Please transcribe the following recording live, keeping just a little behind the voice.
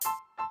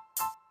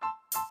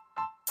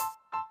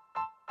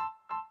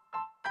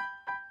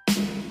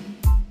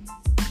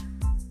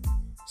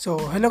So,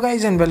 hello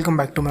guys, and welcome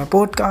back to my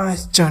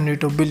podcast, Journey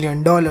to $1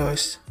 billion.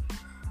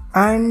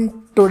 And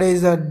today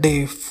is the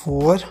day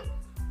 4.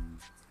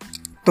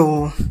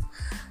 तो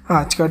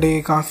आज का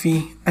day काफ़ी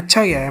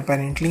अच्छा गया है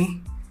अपेरेंटली.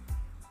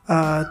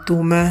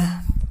 तो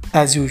मैं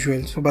एज़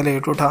यूजुअल सुबह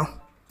लेट उठा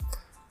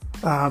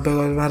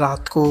बिकॉज मैं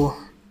रात को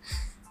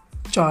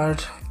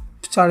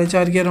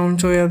 4:30 के अराउंड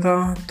सोया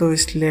था, तो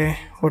इसलिए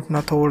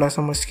उठना थोड़ा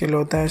सा मुश्किल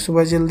होता है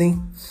सुबह जल्दी.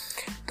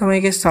 तो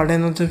मैं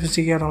 9:30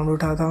 के अराउंड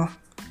उठा था.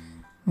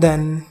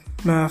 देन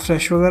मैं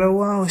फ्रेश वगैरह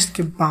हुआ.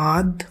 उसके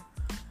बाद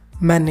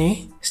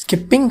मैंने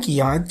स्किपिंग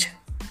किया आज.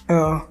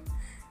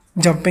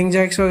 जंपिंग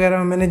जैक्स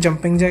वगैरह मैंने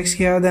जंपिंग जैक्स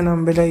किया. देन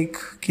हम भी लाइक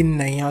कि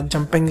नहीं आज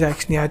जंपिंग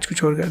जैक्स नहीं, आज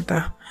कुछ और करता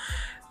है.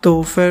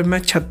 तो फिर मैं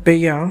छत पे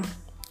गया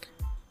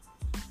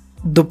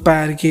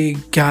दोपहर के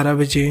 11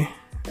 बजे,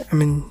 आई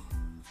मीन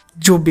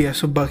जो भी है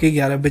सुबह के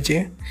 11 बजे.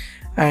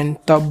 एंड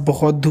तब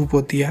बहुत धूप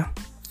होती है.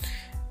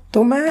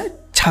 तो मैं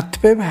छत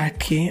पे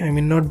बैठ के, आई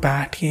मीन नॉट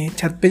बैठ के,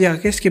 छत पे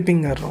जाके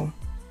स्किपिंग कर रहा हूँ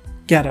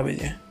 11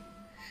 बजे.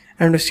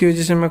 एंड उसकी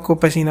वजह से मेरे को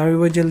पसीना भी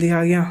बहुत जल्दी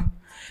आ गया.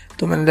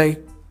 तो मैंने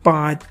लाइक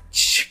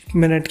 5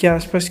 मिनट के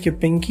आसपास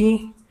स्किपिंग की.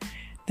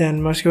 दैन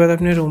मैं उसके बाद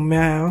अपने रूम में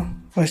आया.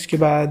 उसके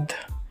बाद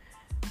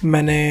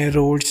मैंने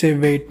रोड से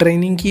वेट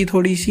ट्रेनिंग की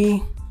थोड़ी सी.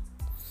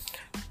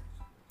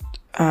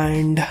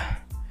 एंड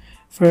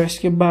फिर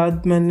उसके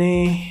बाद मैंने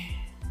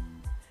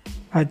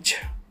आज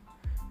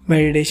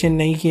मेडिटेशन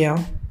नहीं किया.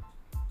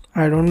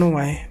 आई डोंट नो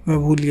व्हाई, मैं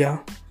भूल गया.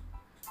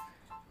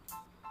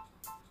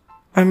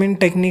 आई मीन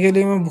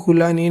टेक्निकली मैं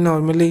भूला नहीं.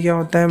 नॉर्मली क्या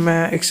होता है,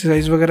 मैं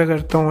एक्सरसाइज वगैरह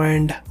करता हूँ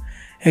एंड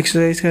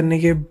एक्सरसाइज करने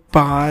के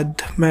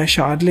बाद मैं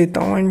शावर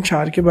लेता हूँ एंड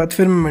शावर के बाद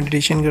फिर मैं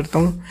मेडिटेशन करता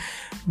हूँ.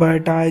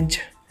 बट आज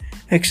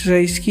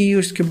एक्सरसाइज की,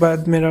 उसके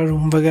बाद मेरा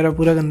रूम वगैरह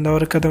पूरा गंदा हो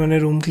रखा था. मैंने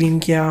रूम क्लीन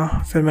किया,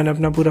 फिर मैंने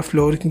अपना पूरा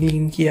फ्लोर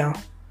क्लीन किया.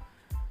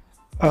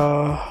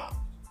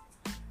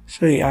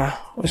 सो या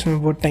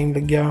उसमें बहुत टाइम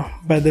लग गया.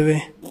 By the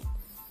way,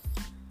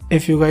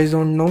 if you guys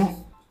don't know,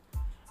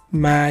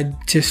 मैं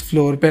जिस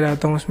फ्लोर पे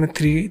रहता हूँ उसमें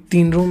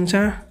 3 रूम्स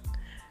हैं.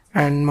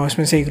 एंड मैं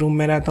उसमें से एक रूम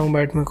में रहता हूँ,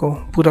 बट मेरे को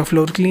पूरा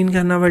फ्लोर क्लीन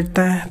करना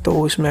पड़ता है, तो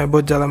उसमें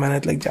बहुत ज़्यादा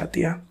मेहनत लग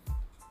जाती है.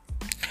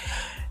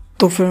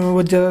 तो फिर मैं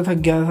बहुत ज़्यादा थक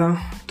गया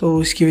था, तो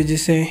उसकी वजह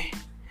से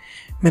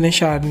मैंने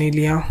शावर नहीं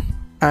लिया.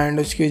 एंड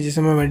उसकी वजह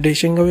से मैं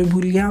मेडिटेशन का भी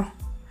भूल गया.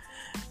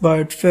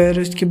 बट फिर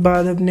उसके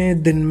बाद अपने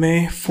दिन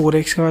में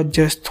 4x का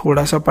जस्ट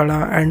थोड़ा सा पढ़ा.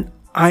 And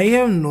I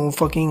have no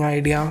fucking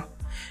idea.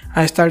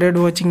 I started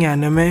watching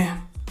anime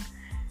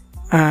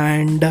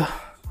and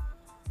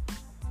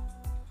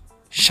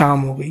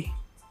शाम हो गई.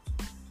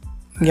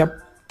 Yup,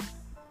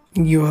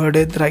 you heard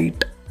it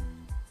right.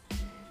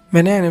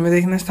 मैंने एनिमे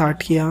देखना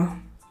स्टार्ट किया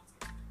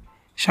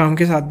शाम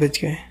के 7 बज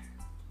गए.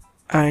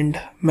 एंड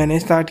मैंने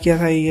स्टार्ट किया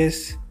था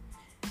यस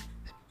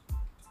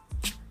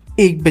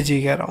 1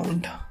 बजे के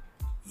अराउंड.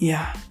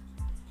 या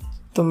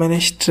तो मैंने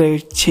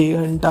स्ट्रेट 6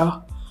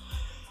 घंटा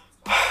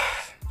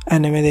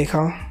एनिमे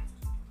देखा.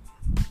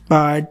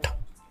 बट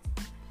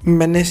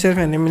मैंने सिर्फ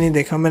एनिमे नहीं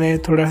देखा, मैंने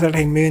थोड़ा सा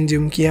टाइम भी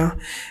कंज्यूम किया.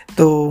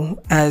 तो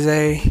एज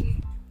आई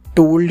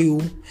टोल्ड यू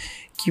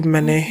कि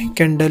मैंने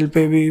किंडल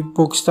पे भी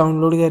बुक्स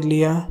डाउनलोड कर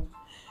लिया,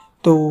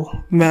 तो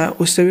मैं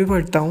उससे भी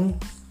पढ़ता हूँ.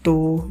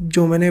 तो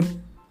जो मैं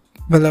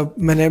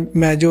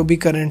जो भी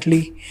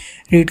करंटली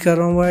रीड कर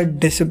रहा हूँ वो है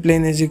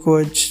discipline is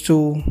equals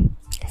to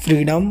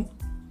freedom.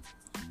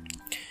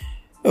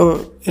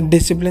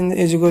 Discipline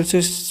is equals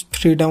to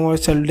freedom और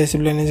self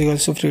discipline is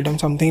equals to freedom,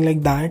 something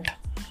like that.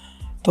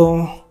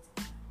 तो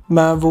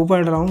मैं वो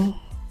पढ़ रहा हूँ.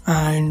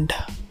 एंड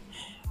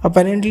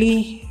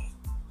अपेरेंटली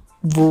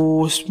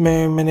वो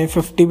उसमें मैंने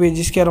 50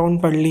 पेजेस के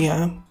अराउंड पढ़ लिया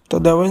है. तो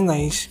दैट वाज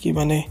नाइस कि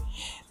मैंने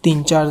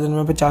 3-4 दिन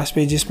में 50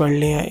 पेजेस पढ़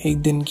लिए हैं. एक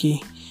दिन की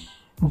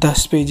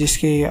 10 पेजेस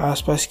के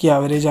आसपास की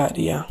एवरेज आ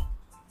रही है.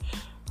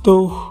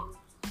 तो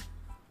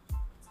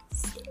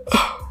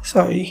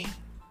सॉरी,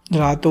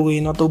 रात हो गई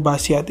ना, तो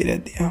बासी आती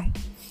रहती है.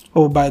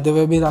 ओ बाय द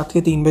वे, भी रात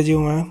के 3 बजे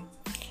हुए हैं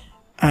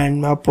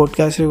एंड मैं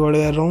पॉडकास्ट रिकॉर्ड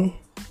कर रहा हूँ.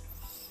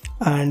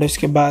 एंड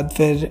उसके बाद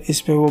फिर इस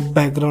पर वो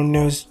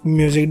बैकग्राउंड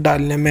म्यूज़िक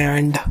डालने में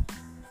एंड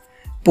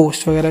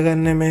पोस्ट वगैरह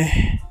करने में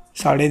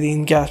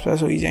 3:30 के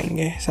आसपास हो ही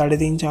जाएंगे,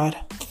 3:30-4.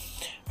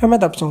 फिर मैं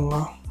तब सोऊंगा.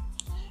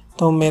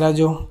 तो मेरा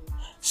जो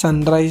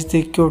सनराइज़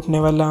देख के उठने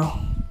वाला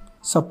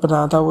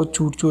सपना था वो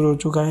चूर चूर हो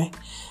चुका है.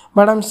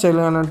 But I am still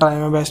gonna try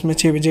my best. मैं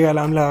 6 बजे का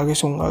अलार्म लगा के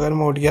सोऊंगा. अगर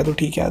मैं उठ गया तो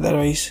ठीक है,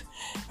 अदरवाइज़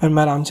फिर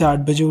मैं आराम से 8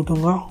 बजे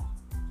उठूँगा.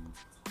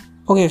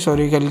 ओके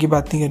सॉरी, कल की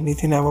बात नहीं करनी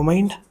थी, नेवर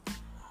माइंड.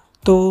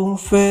 तो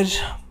फिर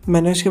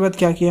मैंने उसके बाद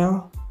क्या किया,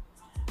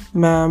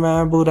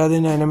 मैं पूरा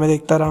दिन एनिमे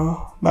देखता रहा.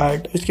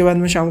 बट उसके बाद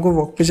मैं शाम को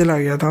वॉक पे चला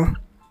गया था.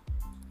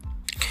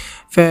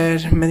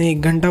 फिर मैंने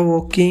 1 घंटा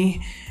वॉक की.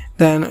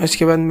 दैन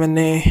उसके बाद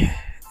मैंने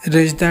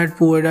रिच डैड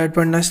पुअर डैड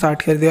पढ़ना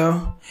स्टार्ट कर दिया.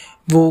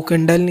 वो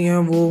किंडल नहीं है,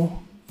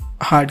 वो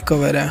हार्ड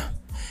कवर है.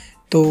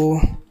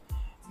 तो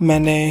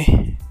मैंने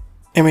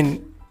आई मीन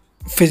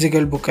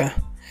फिज़िकल बुक है,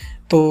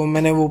 तो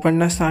मैंने वो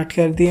पढ़ना स्टार्ट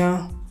कर दिया.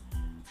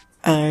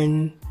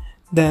 एंड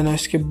देन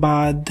उसके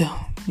बाद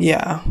या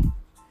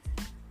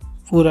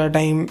पूरा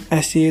टाइम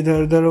ऐसे ही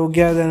इधर उधर हो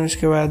गया. देन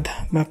उसके बाद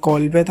मैं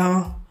कॉल पे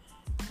था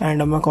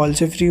एंड अब मैं कॉल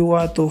से फ्री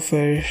हुआ तो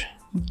फिर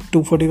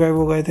 2:45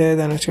 हो गए थे।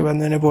 दैन उसके बाद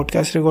मैंने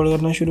पॉडकास्ट रिकॉर्ड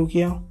करना शुरू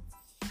किया।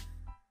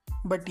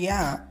 But yeah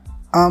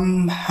I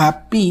am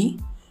happy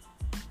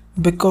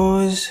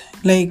because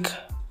like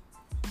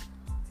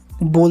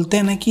बोलते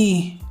हैं ना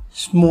कि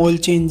small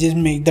changes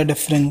make the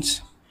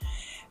difference.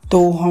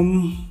 तो हम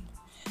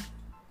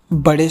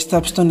बड़े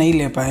स्टेप्स तो नहीं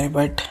ले पाए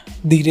बट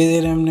धीरे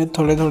धीरे हमने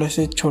थोड़े थोड़े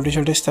से छोटे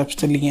छोटे स्टेप्स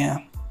तो लिए हैं।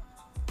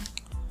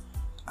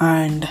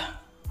 एंड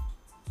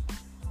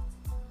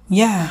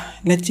या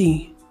लेट्स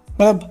सी,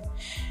 मतलब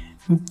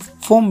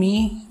फॉर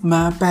मी,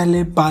 मैं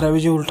पहले 12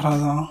 बजे उठ रहा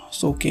था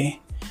सो के,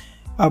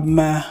 अब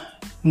मैं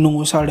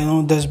 9,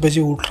 9:30, 10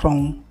 बजे उठ रहा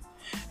हूँ।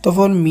 तो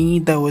for me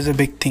that was a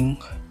big thing.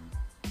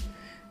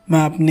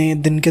 मैं अपने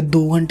दिन के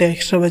 2 घंटे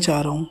एक्स्ट्रा बचा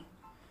रहा हूँ,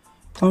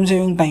 तो हम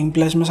सेविंग टाइम,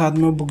 प्लस मैं साथ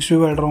में बुक्स भी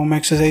पढ़ रहा हूँ, मैं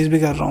एक्सरसाइज भी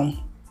कर रहा हूँ,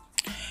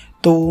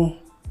 तो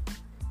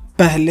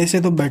पहले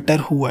से तो बेटर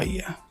हुआ ही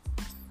है।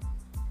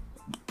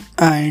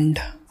 एंड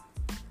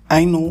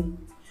आई नो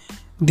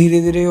धीरे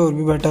धीरे और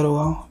भी बेटर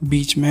होगा।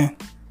 बीच में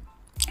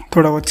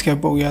थोड़ा बहुत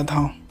स्किप हो गया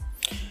था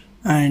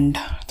एंड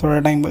थोड़ा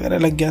टाइम वगैरह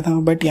लग गया था,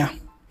 बट या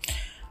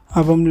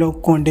अब हम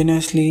लोग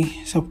कॉन्टिन्यूसली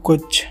सब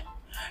कुछ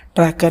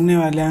ट्रैक करने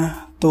वाले हैं,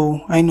 तो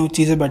आई नो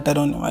चीज़ें बेटर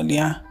होने वाली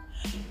हैं।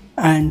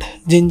 एंड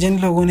जिन जिन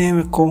लोगों ने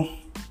मेरे को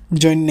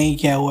ज्वाइन नहीं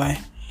किया हुआ है,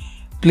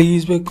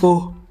 प्लीज़ मेरे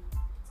को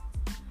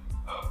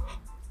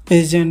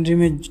इस जनवरी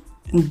में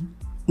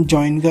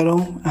ज्वाइन करो।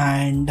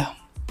 And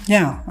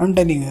yeah, I'm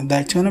telling you,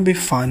 that's gonna be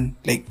fun,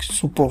 like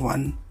super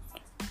fun.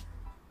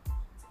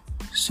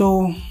 So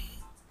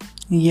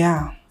yeah,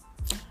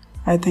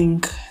 I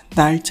think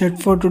that's it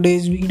for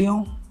today's video.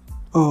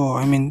 Oh,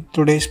 I mean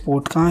today's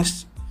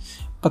podcast.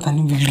 पता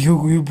नहीं वीडियो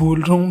को भी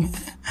बोल रहा हूँ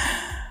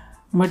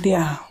but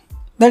yeah,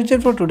 that's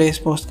it for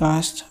today's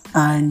podcast.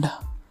 And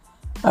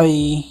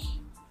अभी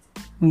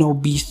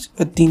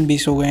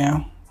 3:20 हो गए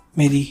हैं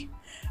मेरी,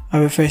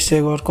 अभी फिर से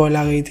एक और कॉल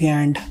आ गई थी।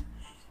 एंड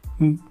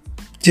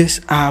जिस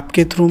ऐप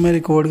के थ्रू मैं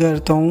रिकॉर्ड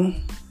करता हूँ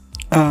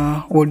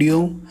ऑडियो,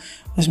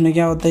 उसमें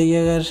क्या होता है कि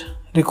अगर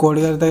रिकॉर्ड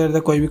करते करते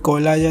कोई भी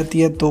कॉल आ जाती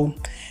है तो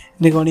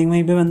रिकॉर्डिंग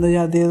वहीं पे बंद हो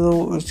जाती है, तो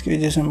उसकी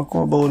वजह से मेरे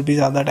को और भी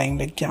ज़्यादा टाइम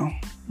लग गया,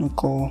 मेरे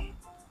को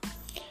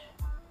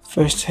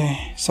फिर से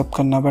सब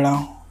करना पड़ा।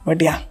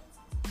 बट या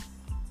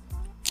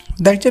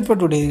that's it for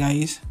today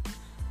guys.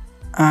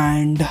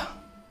 And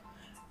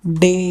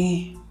day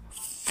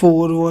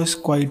 4 was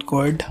quite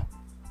good.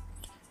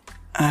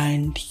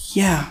 And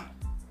या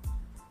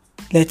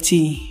लेट्स सी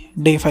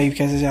डे 5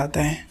 कैसे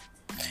जाता है।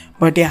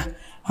 बट या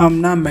हम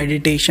ना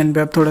मेडिटेशन पे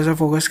अब थोड़ा सा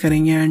फोकस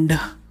करेंगे। And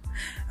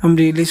I am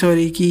really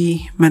sorry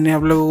कि मैंने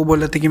आप लोगों को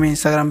बोला था कि मैं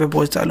इंस्टाग्राम पे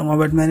पोस्ट डालूंगा,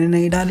 बट मैंने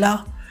नहीं डाला।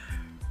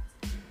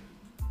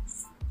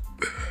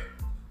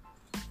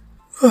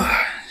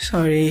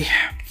 सॉरी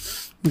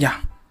या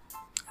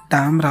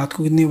टाइम रात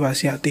को कितनी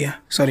बासी आती है,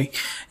 सॉरी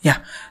या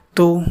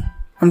तो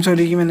आई एम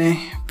सॉरी कि मैंने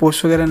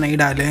पोस्ट वगैरह नहीं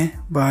डाले।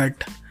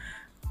 बट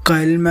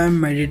कल मैं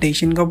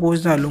मेडिटेशन का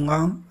पोस्ट डालूँगा।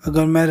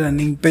 अगर मैं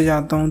रनिंग पे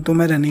जाता हूँ तो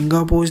मैं रनिंग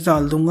का पोस्ट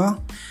डाल दूँगा,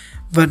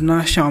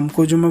 वरना शाम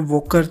को जो मैं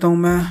वॉक करता हूँ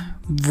मैं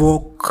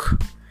वॉक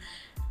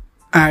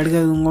ऐड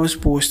कर दूँगा उस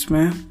पोस्ट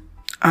में।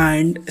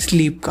 एंड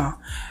स्लीप का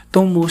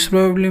तो मोस्ट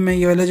प्रोबेबली मैं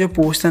ये वाला जो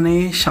पोस्ट है ना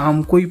ये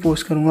शाम को ही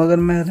पोस्ट करूँगा। अगर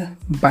मैं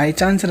बाई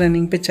चांस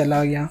रनिंग पे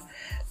चला गया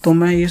तो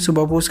मैं ये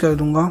सुबह पोस्ट कर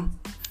दूँगा,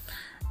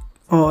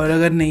 और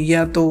अगर नहीं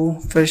गया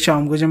तो फिर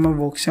शाम को जब मैं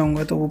वॉक से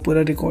आऊँगा तो वो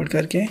पूरा रिकॉर्ड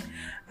करके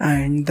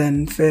एंड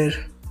देन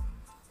फिर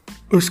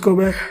उसको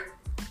मैं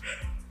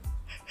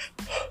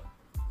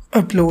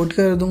अपलोड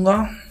कर दूँगा।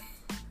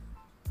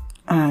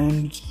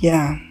 एंड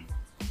या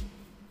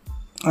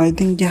आई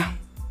थिंक या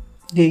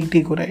यही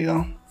ठीक हो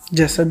रहेगा,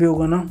 जैसा भी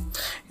होगा ना,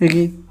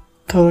 क्योंकि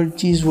थर्ड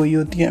चीज़ वही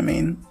होती है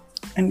मेन।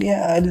 एंड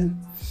या आई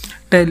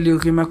टेल यू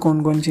कि मैं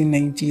कौन कौन सी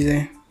नई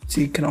चीज़ें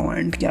सीख रहा हूँ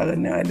एंड क्या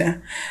करने वाले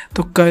हैं।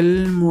 तो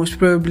कल मोस्ट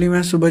प्रोबेबली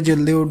मैं सुबह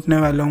जल्दी उठने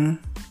वाला हूँ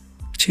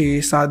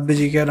 6-7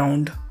 बजे के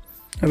अराउंड।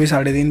 अभी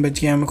 3:30 बज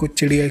गया, हमें कुछ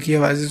चिड़िया की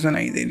आवाज़ें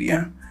सुनाई दे रही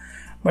है।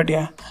 बट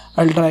या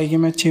आई ट्राई कि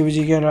मैं 6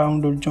 बजे के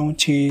अराउंड उठ जाऊँ,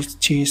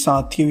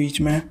 6-7 के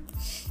बीच में।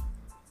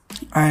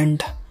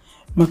 एंड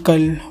मैं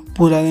कल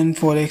पूरा दिन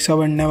 4x का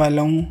पढ़ने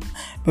वाला हूँ,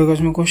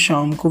 बिकॉज मेरे को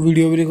शाम को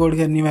वीडियो भी रिकॉर्ड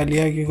करनी वाली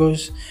है।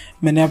 बिकॉज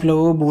मैंने आप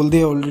लोगों को बोल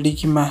दिया ऑलरेडी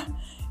कि मैं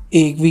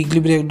एक वीकली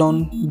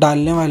ब्रेकडाउन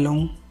डालने वाला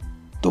हूँ,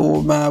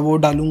 तो मैं वो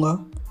डालूँगा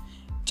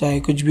चाहे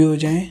कुछ भी हो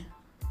जाए।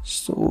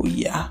 सो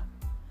या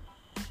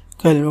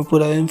कल मैं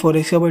पूरा दिन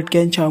 4x का पढ़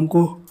के शाम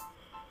को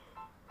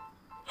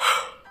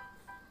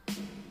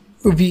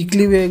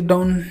वीकली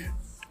ब्रेकडाउन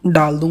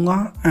डाल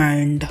दूँगा।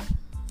 एंड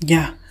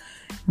या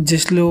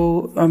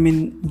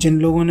जिन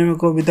लोगों ने मेरे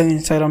को अभी तक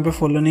इंस्टाग्राम पे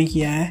फॉलो नहीं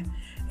किया है,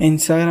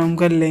 इंस्टाग्राम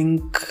का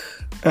लिंक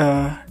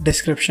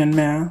डिस्क्रिप्शन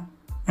में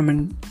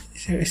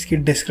है। इसकी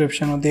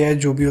डिस्क्रिप्शन होती है,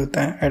 जो भी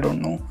होता है, आई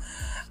डोंट नो।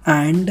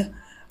 एंड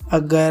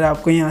अगर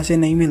आपको यहाँ से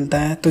नहीं मिलता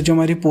है तो जो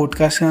हमारी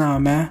पॉडकास्ट का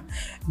नाम है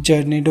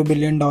जर्नी टू $1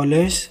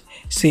 बिलियन,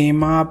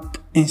 सेम आप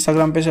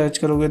इंस्टाग्राम पे सर्च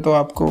करोगे तो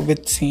आपको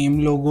विथ सेम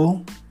लोगो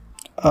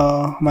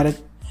हमारा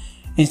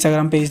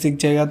इंस्टाग्राम पेज दिख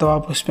जाएगा, तो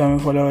आप उस पर हमें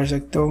फॉलो कर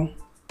सकते हो।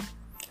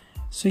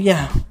 सो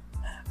या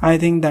I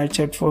think that's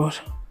it for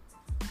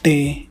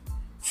day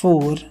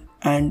 4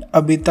 and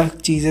अभी तक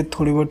चीज़ें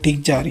थोड़ी बहुत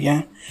ठीक जा रही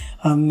हैं.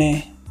 हमने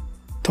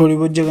थोड़ी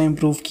बहुत जगह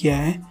इम्प्रूव किया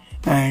है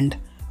एंड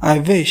आई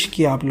विश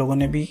कि आप लोगों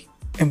ने भी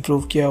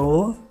इम्प्रूव किया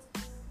हो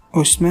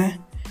उसमें,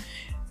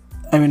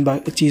 आई मीन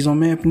चीज़ों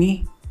में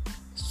अपनी.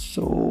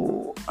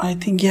 सो I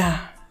think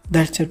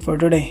that's it for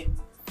today.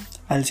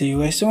 I'll see you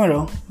guys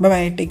tomorrow. Bye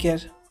bye. Take care.